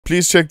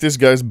Please check this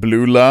guy's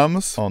blue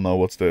lambs. Oh no,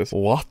 what's this?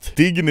 What?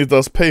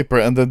 Dignitas paper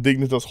and then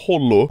Dignitas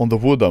hollow on the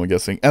wood, I'm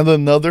guessing. And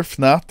another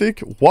Fnatic?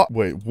 What?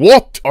 Wait,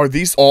 what? Are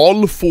these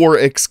all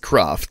 4x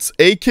crafts?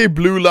 AK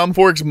blue lamb,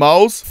 4x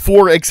mouse,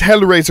 4x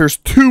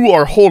hellraisers, 2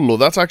 are hollow.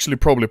 That's actually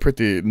probably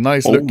pretty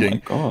nice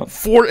looking. Oh my god.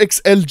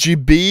 4x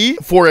LGB,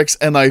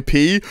 4x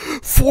NIP,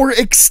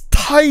 4x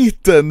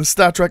Titan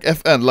StatTrack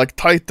FN, like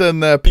Titan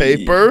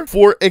paper,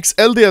 4x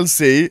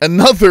LDLC,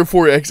 another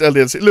 4x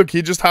LDLC. Look,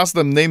 he just has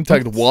them name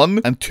tagged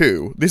 1 and 2.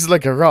 This is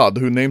like a Rad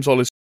who names all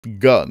his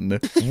gun.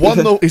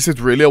 Is it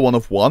really a 1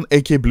 of 1?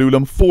 AK Blue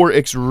Lamb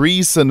 4x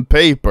Reason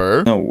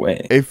paper. No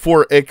way. A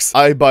 4x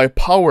I buy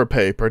power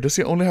paper. Does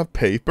he only have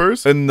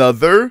papers?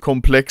 Another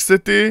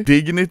Complexity,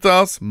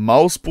 Dignitas,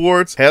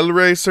 Mouseboards,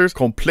 Hellraisers,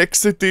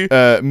 Complexity,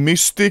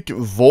 Mystic,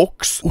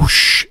 Vox,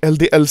 Oosh,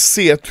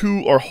 LDLC.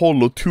 2 are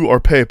hollow, 2 are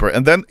paper.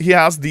 And then he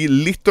has the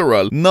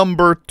literal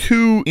number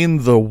 2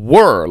 in the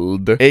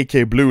world,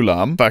 AK Blue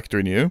Lamb,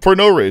 factory new, for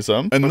no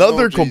reason.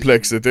 Another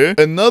Complexity,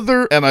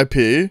 another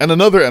NIP, and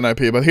another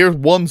NIP, but here's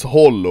one's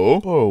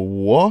hollow. Oh,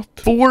 what?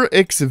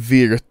 4x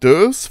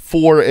Virtus,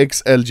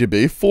 4x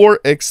LGB,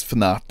 4x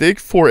Fnatic,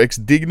 4x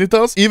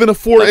Dignitas, even a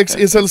 4x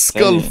Isel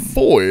Skull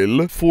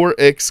foil,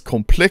 4x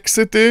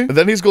Complexity. And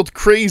then he's got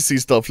crazy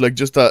stuff like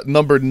just a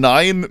number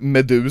 9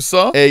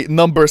 Medusa, a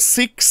number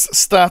 6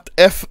 stat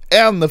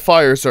FN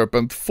Fire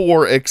Serpent,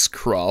 4x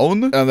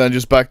Crown, and then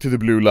just back to the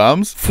blue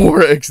lambs,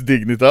 4x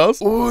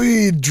Dignitas.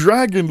 Oi,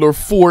 Dragonlore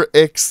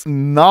 4x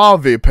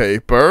Navi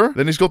paper.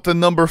 Then he's got the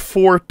number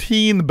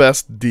 14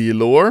 best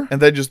D-lore,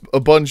 and then just a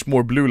bunch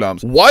more blue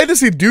lambs. Why does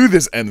he do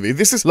this, Envy?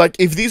 This is like,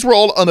 if these were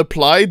all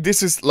unapplied,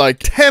 this is like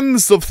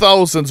tens of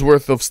thousands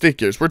worth of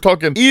stickers. We're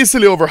talking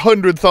easily over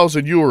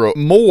 100,000 euro,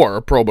 more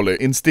probably,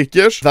 in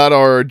stickers that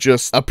are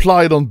just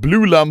applied on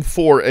blue lamb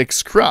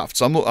 4x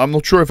crafts. I'm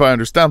not sure if I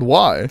understand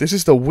why. This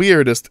is the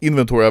weirdest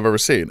inventory I've ever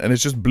seen, and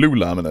it's just blue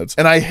laminates.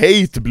 And I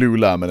hate blue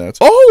laminates.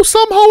 Oh,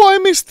 somehow I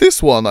missed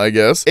this one, I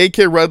guess.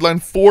 AK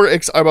Redline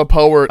 4x IBA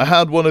Power. I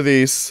had one of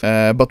these,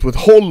 but with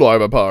hollow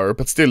IBA Power,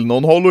 but still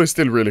non-hollow is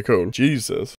still really cool. Jesus.